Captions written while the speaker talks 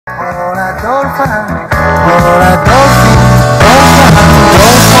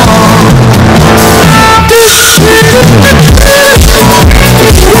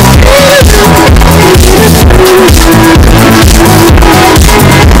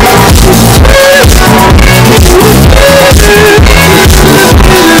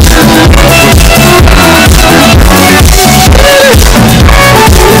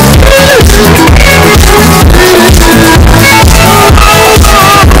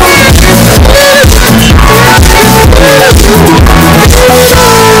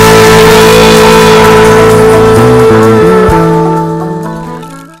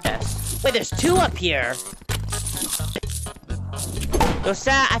Wait, there's two up here. Yo,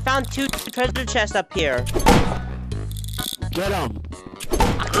 Sat, I found two treasure chests up here. Get them.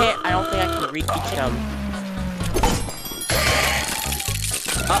 I don't think I can reach them.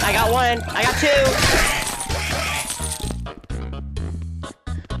 Oh, I got one. I got two.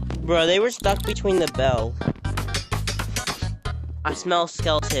 Bro, they were stuck between the bell. I smell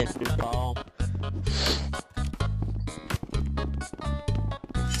skeleton. Oh.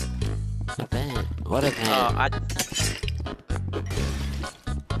 What event?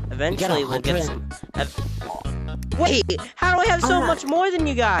 Eventually we'll get some. Wait, how do I have so much more than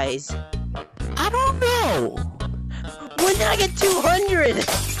you guys? I don't know. When did I get 200?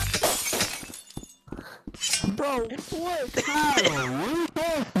 Bro,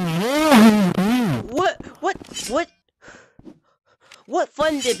 what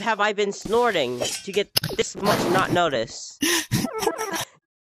fun dip have I been snorting to get this much not notice?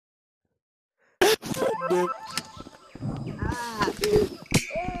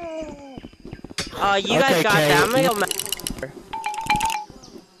 You guys got that. I'm gonna go.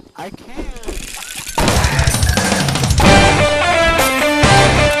 I can't.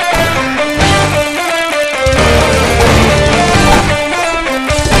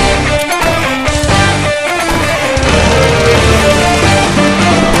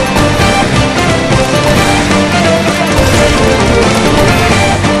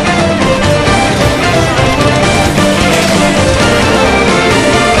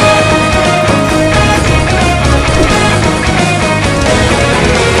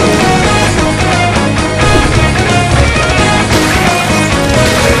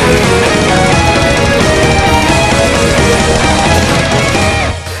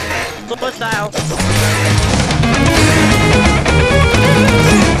 Style.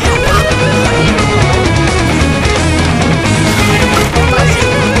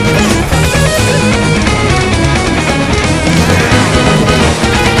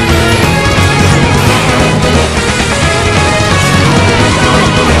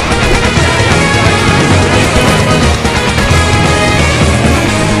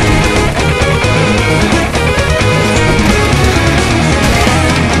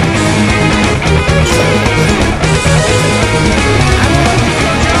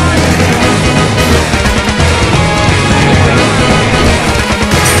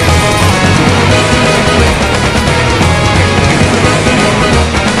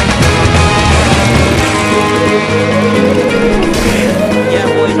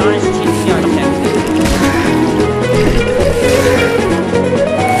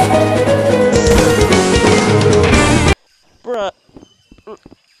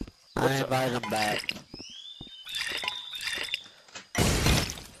 I invite them back.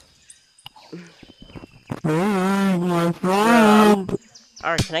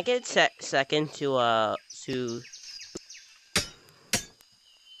 Alright, can I get a second to what?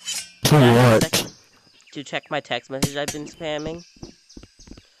 To check my text message I've been spamming?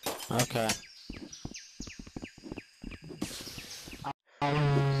 Okay.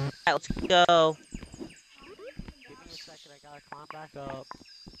 Alright, let's go. Give me a second, I gotta climb back up.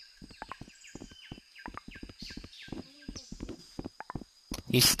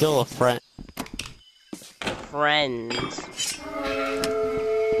 He's still a friend. Friends.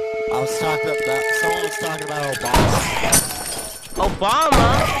 I was talking about. Someone was talking about Obama. Obama?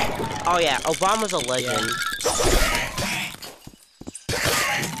 Oh yeah, Obama's a legend. Yeah.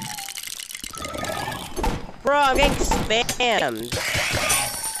 Bro, I'm getting spammed.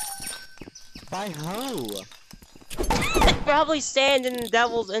 By who? Probably Sand in the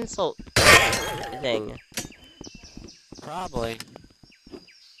Devil's Insult thing. Probably.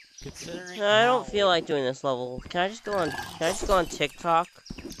 Considering I don't feel like doing this level. Can I just go on TikTok?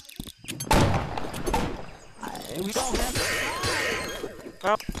 We don't have.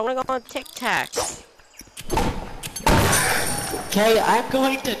 I wanna go on TikTok. Okay, I'm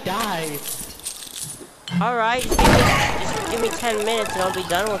going to die. Alright, just give me 10 minutes and I'll be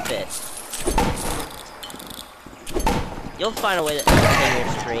done with it. You'll find a way to entertain your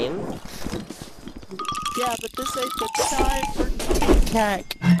stream. Yeah, but this ain't the time for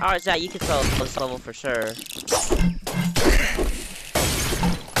attack. Alright, Zach, you can sell this level for sure.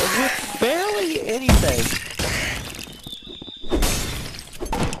 With barely anything.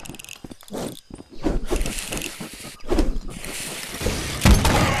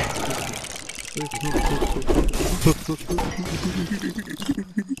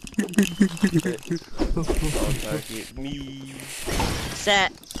 Target me.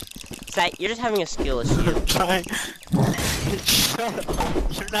 Set, you're just having a skill issue. I'm trying. Shut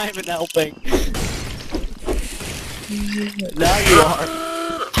up. You're not even helping. Now you are.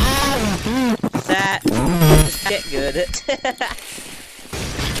 Set, just get good.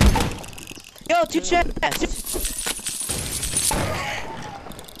 Yo, 2 chests.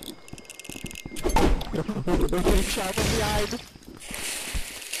 Shot from behind.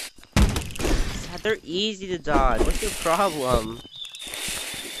 They're easy to dodge. What's your problem?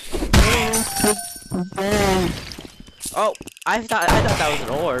 Oh, I thought that was an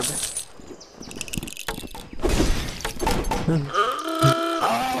orb.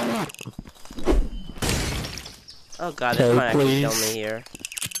 Oh god, this might actually kill me here.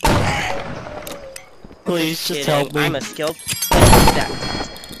 Please just help me. I'm a skilled.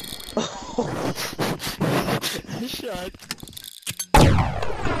 Shut.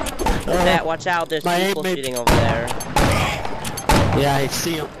 Matt, watch out, there's people shooting over there. Yeah, I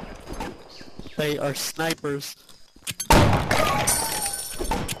see them. They are snipers.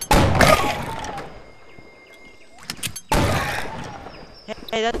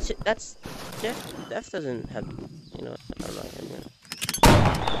 Hey, that's Jeff doesn't have, you know, I'm not gonna.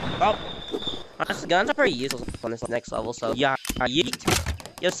 Oh, honestly, guns are pretty useless on this next level, so yeah, yeet.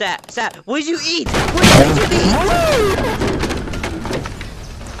 Yo, Sat, what did you eat? What did you eat?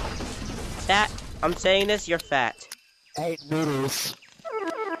 Sat, I'm saying this, you're fat. I ate noodles.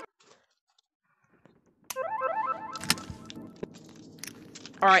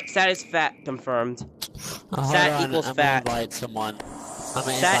 Alright, Sat is fat, confirmed. Sat equals I'm fat. Gonna invite someone. I'm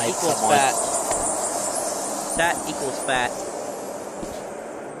gonna Sat invite equals someone. fat. Sat equals fat.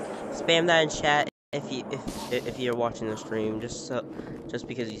 Spam that in chat if you're watching the stream, just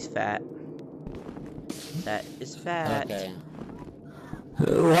because he's fat. That is fat. Okay.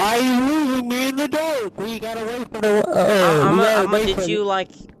 Why are you leaving me in the dark? We gotta wait for the. Did you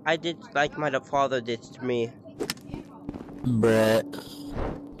like I did like my father did to me? Brett.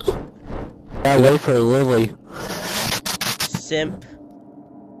 Gotta wait for Lily. Simp.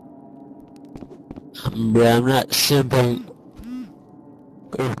 Brett, I'm not simping.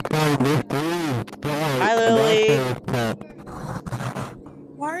 Hi, Lily.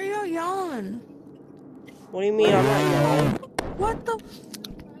 Why are you yelling? What do you mean I'm not yelling? What the?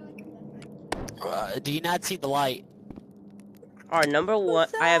 Do you not see the light? Alright, number one,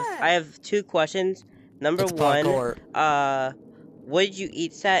 What's I that? have 2 questions. Number It's one, parkour. what did you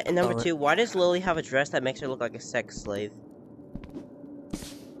eat, Sat? And number Alright. 2, why does Lily have a dress that makes her look like a sex slave?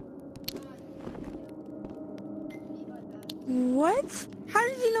 What? How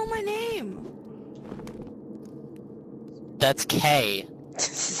did you know my name? That's K.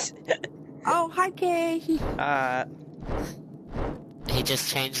 Oh, hi, Kay. He just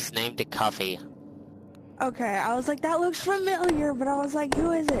changed his name to Cuffy. Okay, I was like, that looks familiar, but I was like,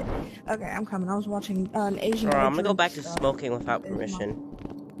 who is it? Okay, I'm coming. I was watching an Asian. Alright, I'm gonna go drink back to stuff. smoking without permission.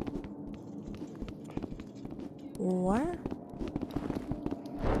 What?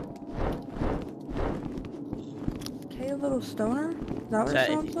 Okay, a little stoner? Is that what it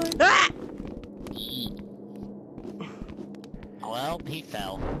sounds like? Ah! Well, he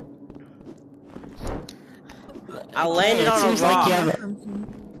fell. I landed It on a seems like rock. you have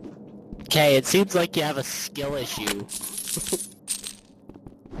Okay, it seems like you have a skill issue.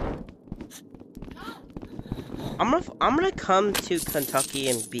 I'm gonna come to Kentucky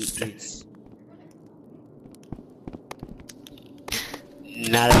and beat Boots.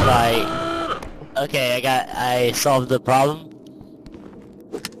 Not if I... Okay, I solved the problem.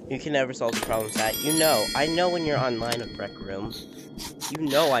 You can never solve the problem, Sat. You know. I know when you're online with Rec Room. You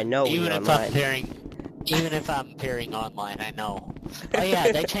know I know when Even you're if online. even if I'm appearing online, I know. Oh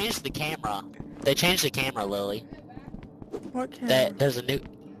yeah, they changed the camera. They changed the camera, Lily. What camera? There's a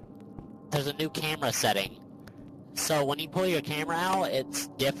new camera setting. So when you pull your camera out, it's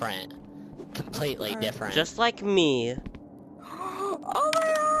different. Completely different. Just like me. Oh my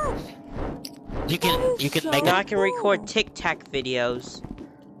gosh! You can so make Now a I can record Tic Tac videos.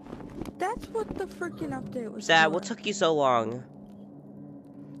 That's what the freaking update was. Sat, for. what took you so long?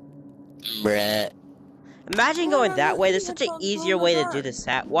 Brett. Imagine Oh, going I'm that way. looking There's at such an phones easier on the way to dark. do this,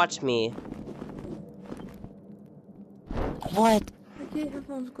 Sat. Watch me. What? I can't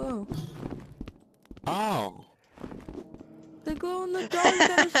headphones glow. Oh. They glow in the dark.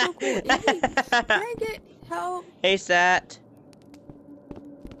 That is so cool. Can I get help? Hey, Sat.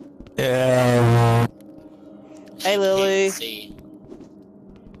 Yeah. Hey, Lily. See.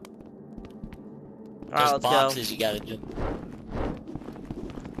 Alright, There's let's go. boxes you gotta do.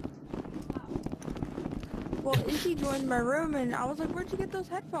 Well, Izzy joined my room, and I was like, "Where'd you get those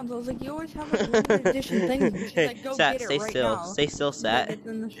headphones?" I was like, "You always have like limited edition things." And she's Hey, like, "Go Sat, get it stay right still. now." Stay still, She's like, Sat. "It's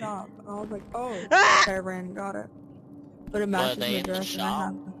in the shop." And I was like, "Oh." Ah! So I ran and got it. But it matches they my in the dress, and I shop?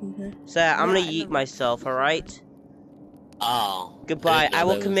 have the computer. Sat, I'm Yeah, gonna in the yeet myself, alright? Oh. Goodbye. didn't know I will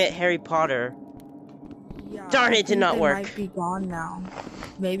there was- commit Harry Potter. Yeah, Darn, I it did think not they work. might be gone now.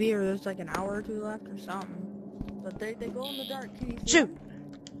 Maybe, or there's like an hour or two left or something. But they glow in the dark. Can you see Shoot!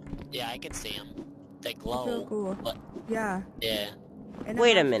 them? Yeah, I can see them. They They're glow. so cool. But Yeah. yeah. And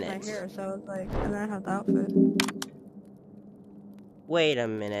Wait a it matches minute. My hair, so I was like, and then I have the outfit. Wait a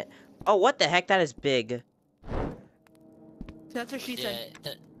minute. Oh, what the heck? That is big. That's what she Yeah.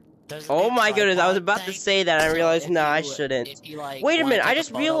 said. There's a Oh new my goodness, I was tripod about to thing, say that. I so realized, if nah, I you- shouldn't. if you, like, Wait a wanna minute, I take a just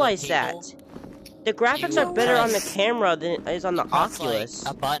photo of realized people, that. The graphics you are better on the press- camera than it is on the press, Oculus.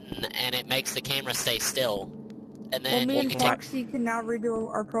 like, a button and it makes the camera stay still. And Well, then me you and can take, Foxy can now redo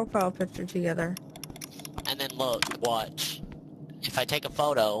our profile picture together. and then look, watch. If I take a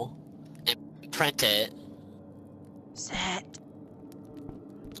photo and print it, Set.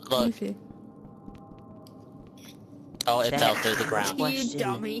 Let me look, see. oh, it That- fell through the ground. You Question.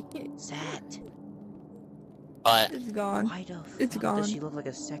 dummy. Set. But It's gone. Why the It's fuck gone. does she look like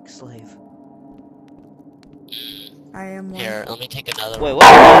a sex slave? I am one. here, let me take another Wait, one.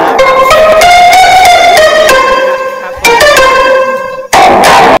 what?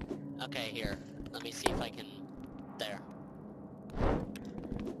 Okay, here. Let me see if I can. There.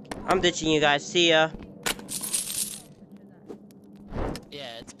 I'm ditching you guys. See ya.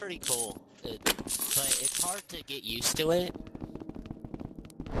 Yeah, it's pretty cool. But it's hard to get used to it.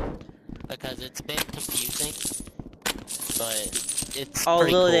 Because it's a bit confusing. But it's Oh,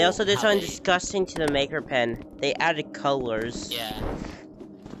 pretty Lily, cool they also did how something they- disgusting to the Maker Pen. They added colors. Yeah.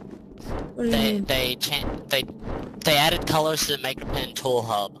 What do you mean? They added colors to the Maker Pen tool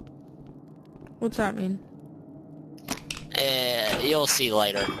hub. What's that mean? You'll see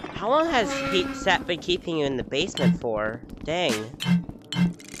later. How long has Sat been keeping you in the basement for? Dang.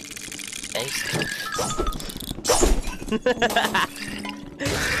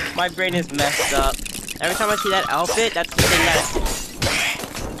 My brain is messed up. Every time I see that outfit, that's the thing that...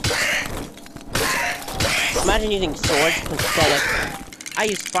 Imagine using swords instead of... I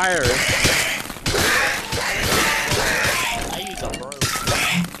use fire. I use a broom.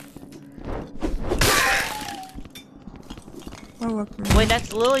 Oh, look for me. Wait,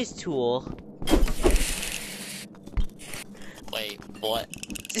 that's Lily's tool. Wait, what?